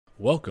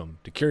Welcome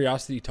to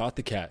Curiosity Taught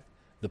the Cat,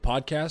 the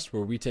podcast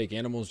where we take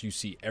animals you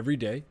see every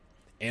day,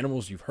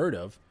 animals you've heard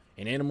of,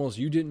 and animals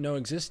you didn't know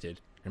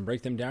existed, and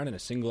break them down in a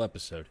single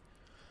episode.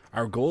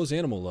 Our goal as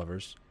animal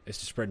lovers is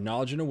to spread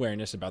knowledge and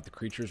awareness about the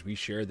creatures we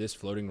share this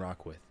floating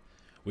rock with.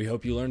 We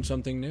hope you learned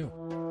something new.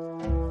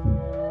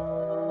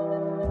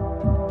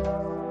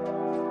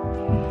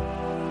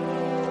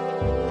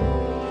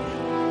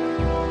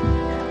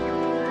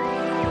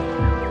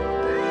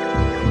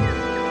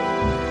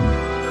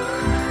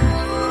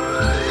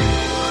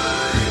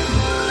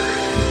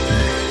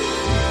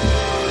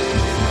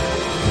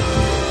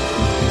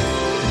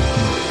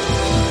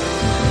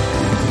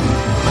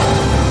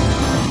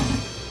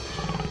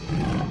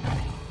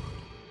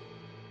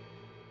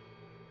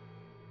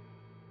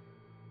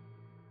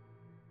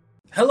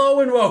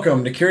 Hello and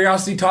welcome to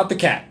Curiosity Taught the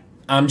Cat.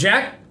 I'm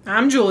Jack.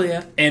 I'm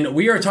Julia. And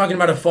we are talking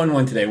about a fun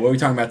one today. What are we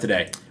talking about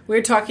today?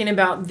 We're talking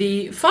about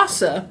the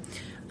fossa,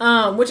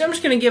 which I'm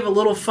just going to give a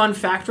little fun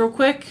fact real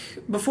quick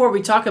before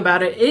we talk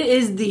about it. It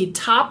is the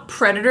top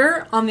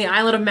predator on the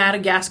island of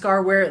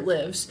Madagascar where it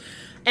lives.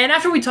 And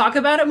after we talk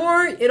about it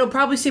more, it'll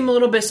probably seem a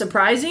little bit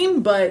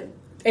surprising, but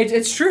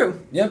it's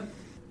true. Yep.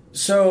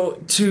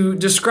 So to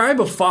describe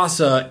a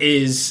fossa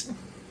it's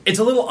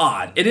a little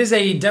odd. It is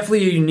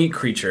definitely a unique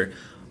creature.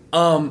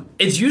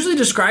 It's usually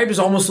described as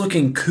almost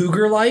looking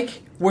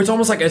cougar-like, where it's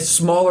almost like a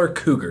smaller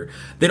cougar.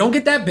 They don't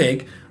get that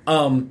big.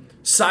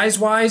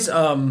 Size-wise,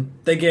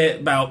 they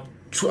get about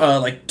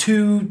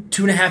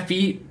 2.5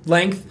 feet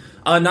length.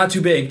 Not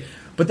too big.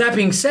 But that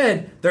being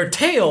said, their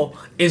tail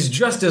is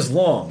just as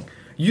long.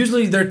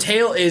 Usually their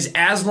tail is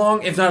as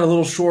long, if not a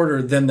little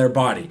shorter, than their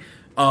body.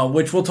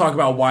 Which we'll talk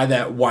about why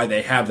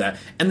they have that.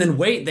 And then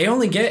weight, they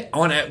only get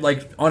on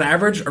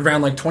average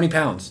around 20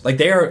 pounds.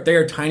 They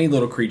are tiny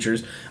little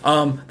creatures.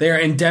 They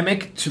are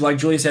endemic to, like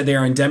Julia said, they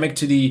are endemic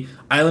to the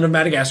island of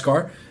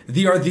Madagascar.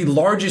 They are the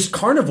largest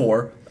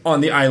carnivore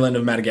on the island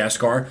of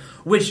Madagascar,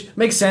 which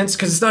makes sense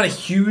because it's not a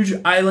huge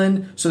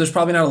island, so there's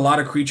probably not a lot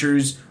of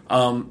creatures.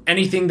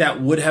 Anything that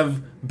would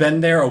have been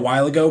there a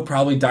while ago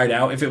probably died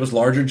out if it was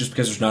larger, just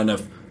because there's not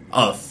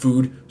enough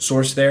food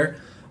source there.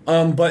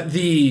 But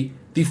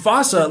the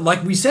fossa,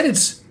 like we said,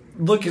 it's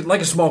looking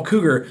like a small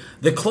cougar.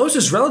 The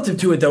closest relative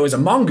to it, though, is a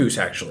mongoose,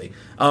 actually.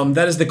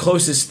 That is the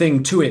closest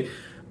thing to it.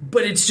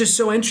 But it's just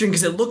so interesting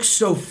because it looks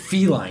so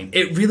feline.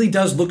 It really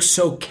does look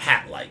so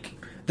cat-like.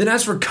 Then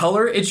as for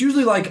color, it's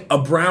usually like a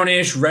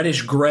brownish,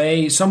 reddish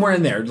gray, somewhere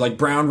in there. Like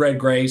brown, red,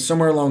 gray,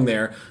 somewhere along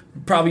there.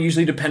 Probably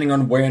usually depending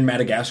on where in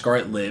Madagascar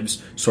it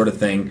lives, sort of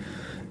thing.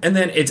 And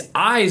then its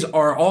eyes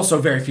are also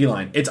very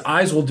feline. Its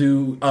eyes will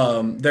do,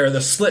 they're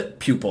the slit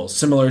pupils,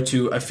 similar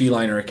to a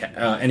feline or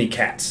any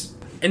cat's.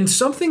 And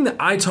something that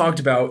I talked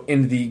about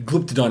in the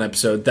Glyptodon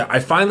episode that I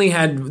finally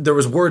there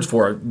was words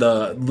for,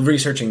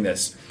 researching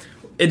this.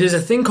 It is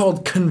a thing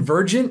called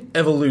convergent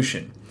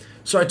evolution.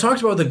 So I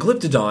talked about the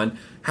Glyptodon,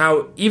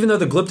 how even though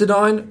the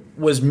Glyptodon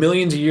was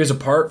millions of years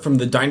apart from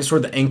the dinosaur,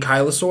 the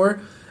Ankylosaur,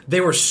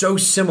 they were so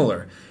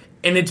similar.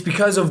 And it's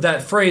because of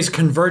that phrase,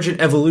 convergent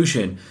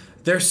evolution.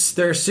 Their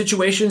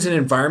situations and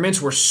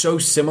environments were so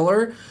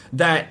similar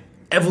that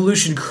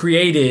evolution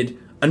created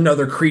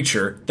another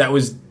creature that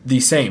was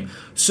the same.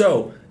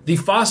 So, the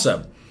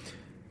fossa,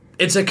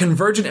 it's a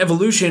convergent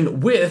evolution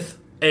with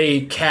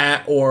a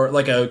cat or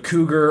like a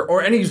cougar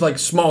or any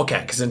small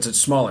cat, because since it's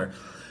smaller.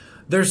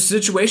 Their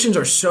situations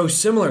are so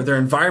similar, their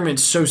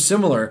environment's so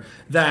similar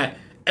that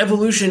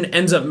evolution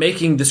ends up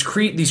making these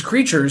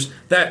creatures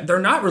that they're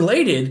not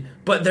related,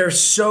 but they're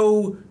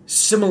so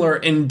similar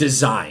in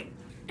design.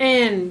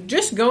 And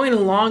just going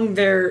along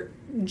their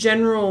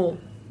general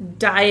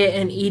diet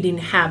and eating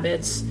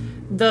habits,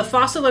 the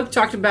fossa, like we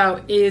talked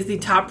about, is the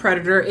top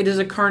predator. It is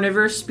a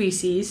carnivorous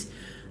species.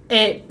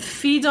 It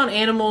feeds on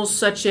animals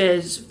such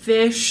as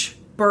fish,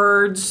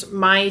 birds,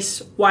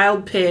 mice,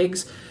 wild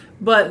pigs,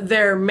 but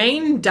their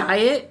main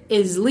diet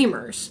is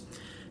lemurs.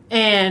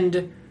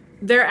 And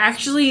they're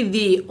actually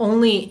the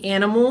only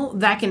animal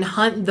that can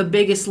hunt the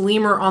biggest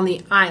lemur on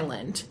the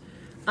island,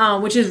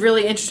 which is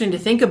really interesting to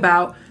think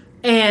about.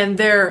 And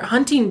their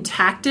hunting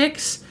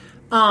tactics,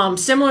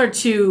 similar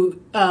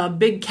to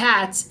big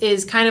cats,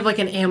 is kind of like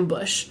an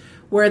ambush,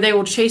 where they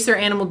will chase their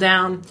animal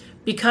down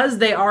because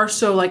they are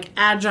so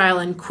agile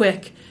and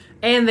quick,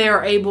 and they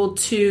are able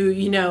to,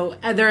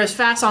 they're as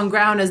fast on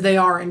ground as they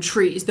are in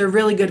trees. They're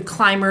really good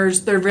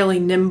climbers. They're really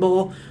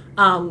nimble,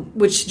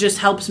 which just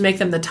helps make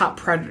them the top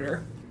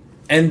predator.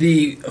 And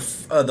the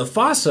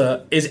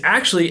fossa is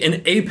actually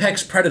an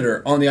apex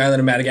predator on the island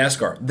of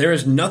Madagascar. There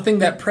is nothing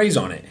that preys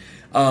on it.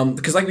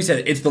 Because like we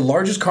said, it's the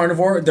largest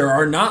carnivore. There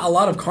are not a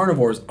lot of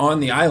carnivores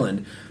on the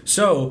island.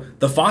 So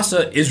the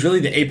fossa is really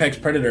the apex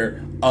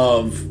predator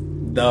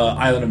of the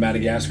island of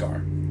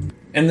Madagascar.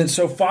 And then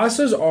so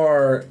fossas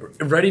are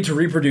ready to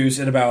reproduce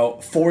at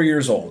about 4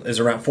 years old, is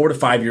around 4 to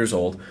 5 years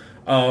old,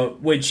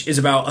 which is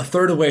about a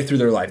third of the way through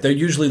their life. They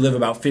usually live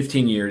about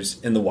 15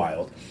 years in the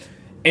wild.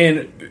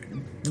 And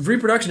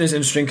reproduction is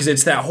interesting because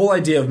it's that whole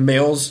idea of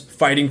males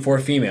fighting for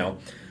a female.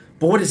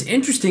 But what is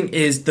interesting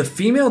is the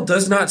female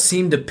does not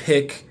seem to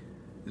pick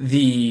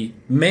the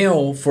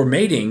male for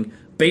mating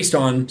based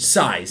on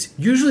size.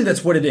 Usually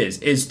that's what it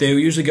is they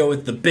usually go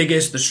with the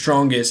biggest, the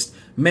strongest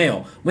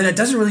male, when that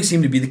doesn't really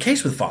seem to be the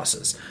case with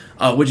fossas,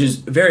 which is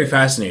very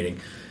fascinating.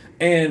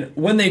 And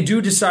when they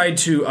do decide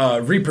to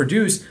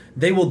reproduce,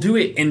 they will do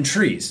it in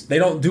trees. They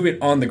don't do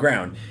it on the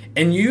ground.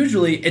 And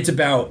usually it's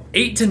about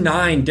 8 to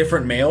 9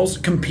 different males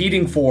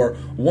competing for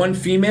one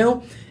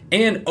female.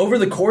 And over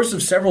the course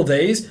of several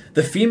days,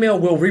 the female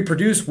will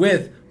reproduce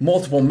with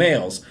multiple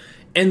males.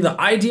 And the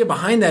idea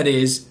behind that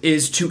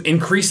is to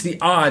increase the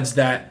odds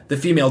that the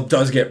female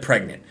does get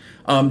pregnant,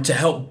 to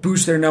help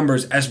boost their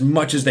numbers as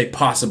much as they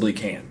possibly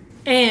can.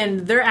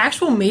 And their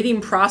actual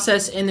mating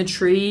process in the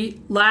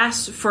tree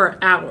lasts for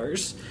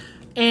hours.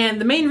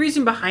 And the main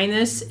reason behind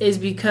this is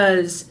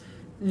because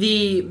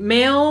the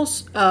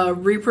male's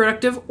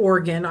reproductive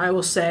organ, I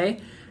will say,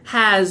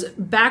 has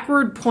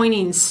backward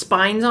pointing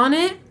spines on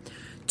it,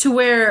 to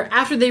where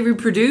after they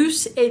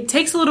reproduce, it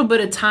takes a little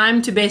bit of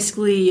time to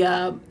basically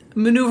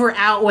maneuver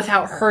out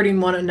without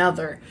hurting one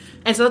another.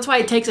 And so that's why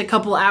it takes a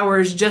couple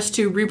hours just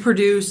to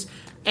reproduce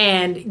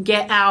and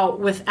get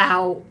out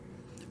without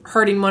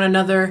hurting one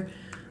another.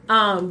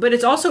 But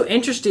it's also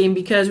interesting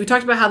because we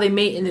talked about how they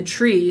mate in the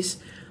trees.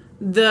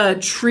 The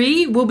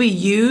tree will be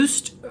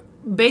used,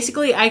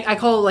 basically, I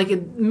call it like a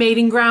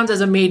mating grounds as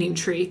a mating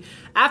tree.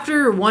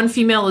 After one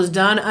female is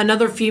done,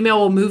 another female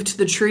will move to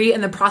the tree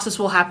and the process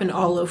will happen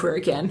all over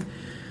again.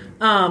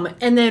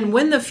 And then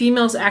when the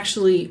females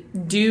actually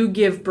do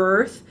give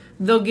birth,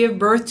 they'll give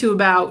birth to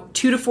about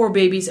 2 to 4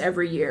 babies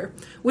every year,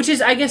 which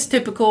is, I guess,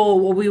 typical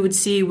what we would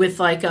see with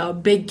like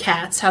big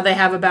cats, how they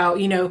have about,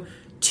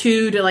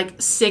 2 to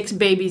 6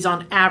 babies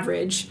on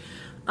average.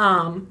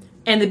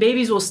 And the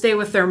babies will stay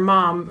with their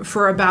mom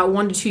for about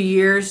 1 to 2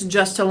 years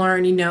just to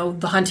learn,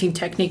 the hunting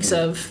techniques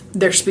of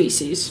their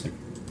species.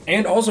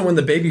 And also when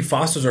the baby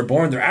fossas are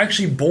born, they're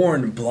actually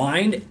born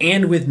blind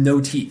and with no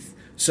teeth.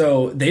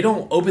 So they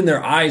don't open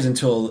their eyes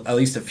until at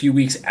least a few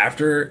weeks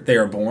after they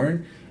are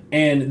born.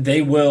 And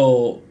they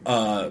will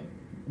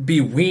be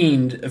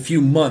weaned a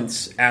few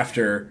months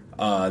after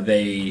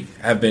they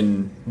have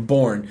been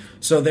born.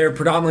 So they're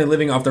predominantly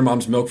living off their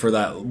mom's milk for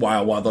that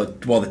while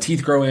the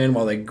teeth grow in,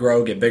 while they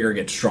grow, get bigger,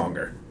 get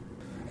stronger.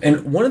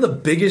 And one of the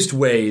biggest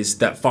ways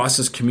that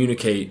fossas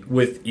communicate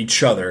with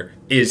each other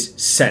is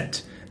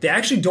scent. They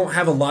actually don't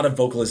have a lot of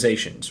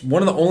vocalizations.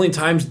 One of the only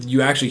times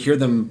you actually hear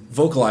them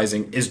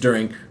vocalizing is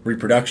during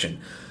reproduction.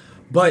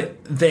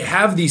 But they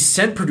have these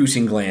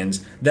scent-producing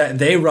glands that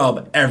they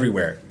rub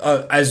everywhere,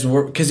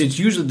 because it's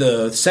usually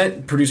the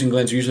scent-producing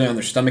glands are usually on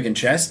their stomach and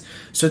chest,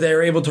 so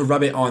they're able to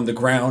rub it on the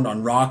ground,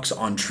 on rocks,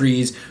 on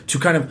trees, to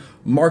kind of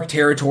mark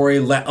territory,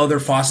 let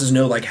other fossas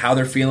know how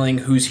they're feeling,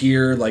 who's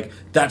here,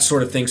 that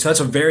sort of thing. So that's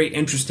a very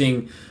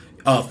interesting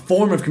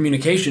form of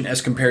communication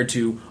as compared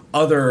to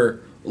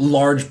other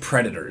large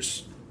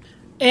predators.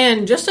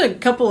 And just a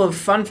couple of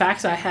fun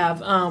facts I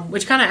have,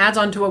 which kind of adds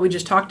on to what we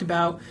just talked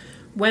about.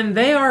 When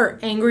they are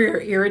angry or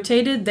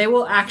irritated, they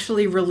will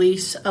actually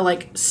release a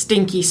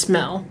stinky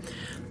smell.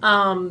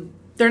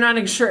 They're not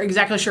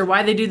exactly sure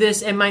why they do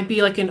this. It might be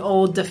an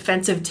old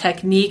defensive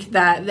technique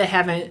that they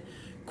haven't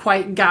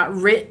quite got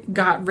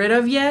rid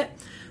of yet.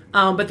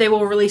 But they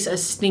will release a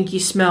stinky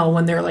smell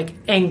when they're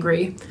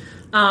angry.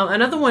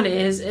 Another one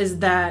is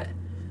that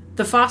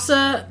the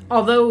fossa,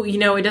 although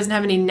it doesn't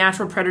have any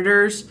natural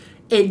predators,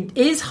 it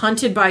is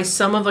hunted by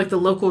some of the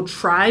local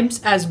tribes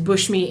as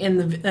bushmeat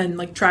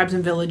in tribes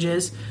and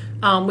villages,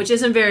 which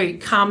isn't very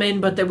common,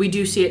 but that we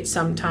do see it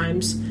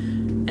sometimes.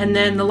 And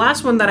then the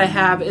last one that I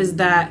have is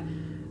that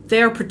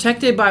they are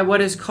protected by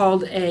what is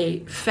called a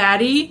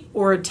fatty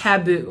or a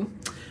taboo,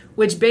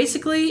 which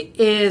basically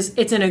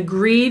it's an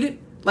agreed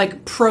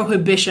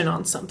prohibition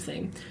on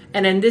something.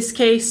 And in this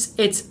case,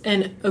 it's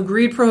an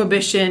agreed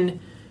prohibition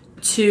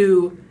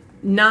to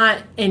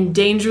not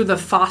endanger the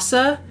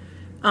fossa,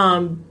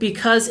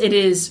 because it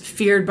is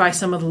feared by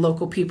some of the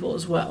local people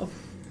as well.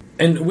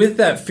 And with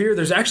that fear,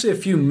 there's actually a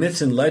few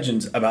myths and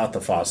legends about the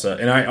fossa,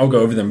 and I'll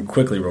go over them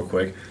real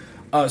quick.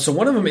 So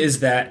one of them is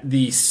that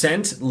the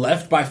scent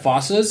left by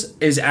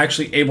fossas is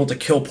actually able to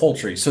kill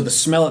poultry. So the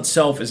smell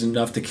itself is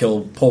enough to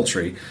kill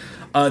poultry.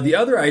 The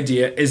other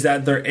idea is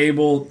that they're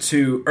able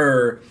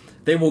to,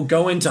 they will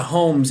go into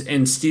homes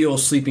and steal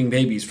sleeping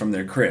babies from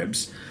their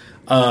cribs.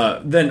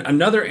 Then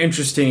another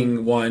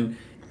interesting one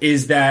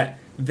is that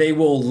they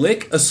will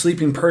lick a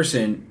sleeping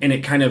person and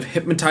it kind of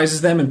hypnotizes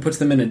them and puts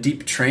them in a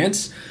deep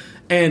trance.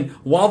 And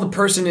while the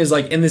person is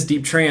in this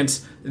deep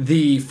trance,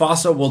 the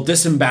fossa will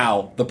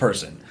disembowel the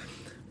person.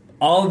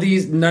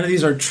 None of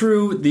these are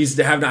true. These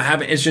have not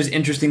happened. It's just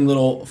interesting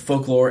little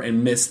folklore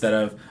and myths that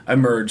have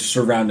emerged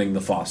surrounding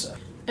the fossa.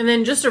 And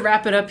then just to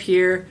wrap it up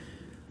here,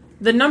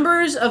 the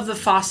numbers of the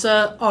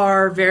fossa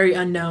are very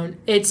unknown.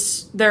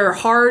 They're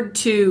hard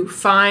to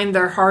find.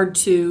 They're hard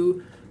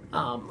to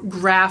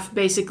graph,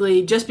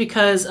 basically, just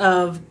because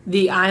of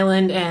the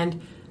island,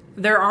 and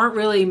there aren't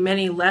really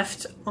many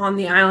left on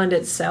the island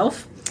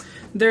itself.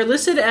 They're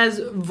listed as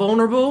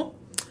vulnerable,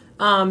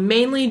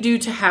 mainly due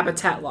to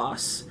habitat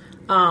loss.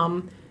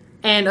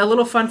 And a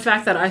little fun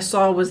fact that I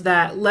saw was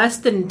that less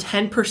than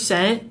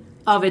 10%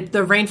 of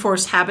the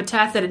rainforest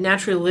habitat that it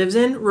naturally lives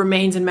in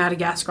remains in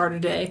Madagascar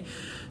today.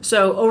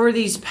 So over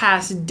these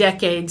past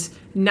decades,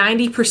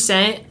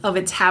 90% of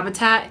its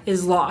habitat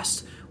is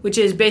lost, which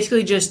is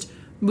basically just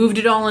moved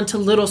it all into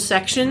little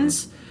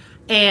sections.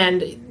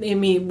 And I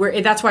mean,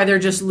 that's why they're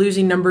just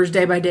losing numbers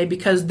day by day,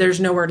 because there's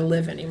nowhere to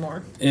live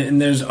anymore.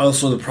 And there's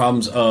also the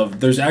problems of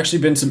there's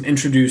actually been some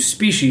introduced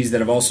species that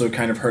have also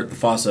kind of hurt the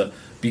fossa,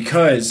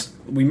 because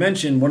we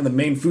mentioned one of the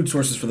main food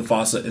sources for the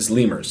fossa is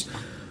lemurs.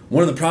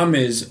 One of the problem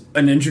is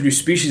an introduced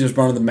species that's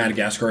brought into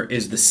Madagascar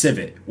is the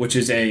civet, which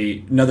is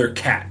another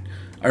cat,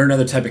 or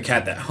another type of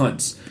cat that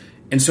hunts.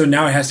 And so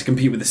now it has to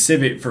compete with the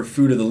civet for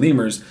food of the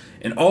lemurs.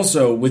 And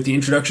also, with the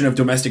introduction of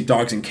domestic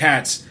dogs and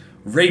cats,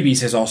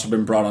 rabies has also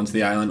been brought onto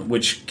the island,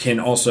 which can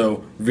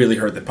also really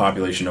hurt the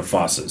population of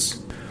fossas.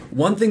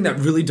 One thing that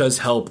really does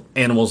help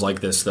animals like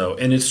this, though,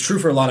 and it's true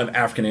for a lot of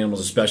African animals,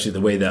 especially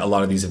the way that a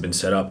lot of these have been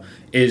set up,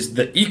 is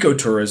the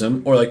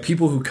ecotourism, or like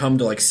people who come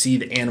to like see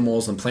the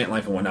animals and plant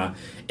life and whatnot.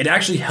 It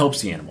actually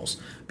helps the animals,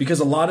 because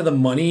a lot of the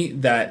money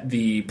that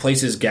the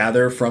places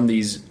gather from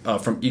these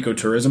from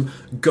ecotourism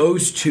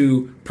goes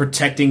to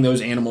protecting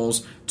those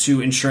animals, to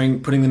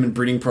ensuring putting them in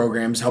breeding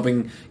programs,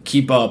 helping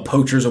keep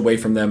poachers away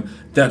from them,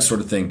 that sort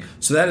of thing.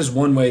 So that is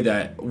one way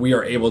that we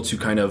are able to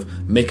kind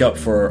of make up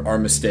for our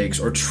mistakes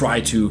or try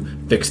to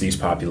fix these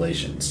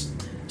populations.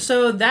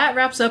 So that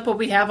wraps up what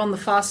we have on the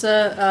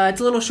fossa.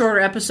 It's a little shorter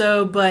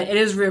episode, but it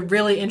is a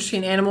really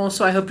interesting animal,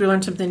 so I hope you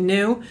learned something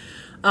new.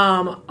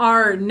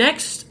 Our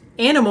next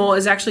animal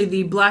is actually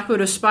the black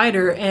widow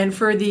spider, and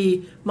for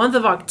the month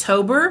of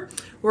October,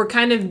 we're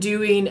kind of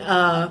doing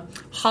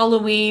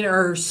Halloween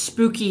or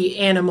spooky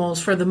animals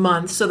for the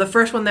month. So the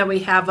first one that we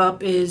have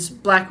up is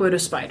black widow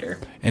spider.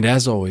 And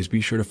as always,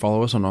 be sure to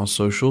follow us on all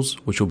socials,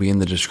 which will be in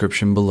the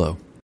description below.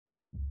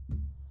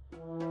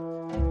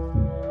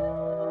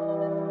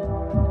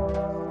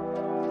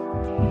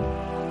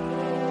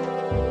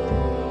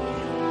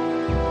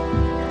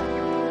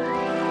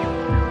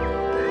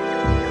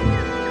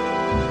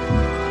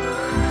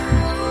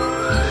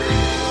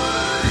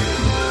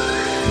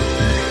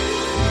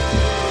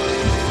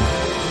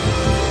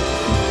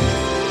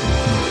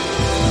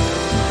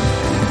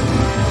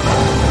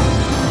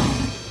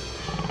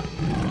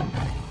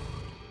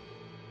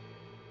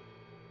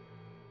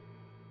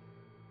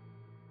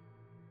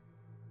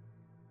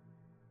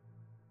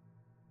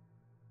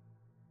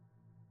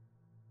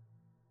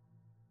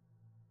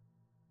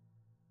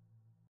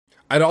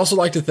 I'd also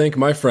like to thank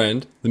my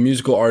friend, the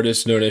musical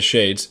artist known as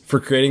Shades, for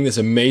creating this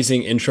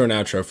amazing intro and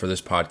outro for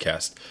this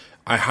podcast.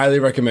 I highly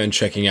recommend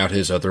checking out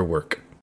his other work.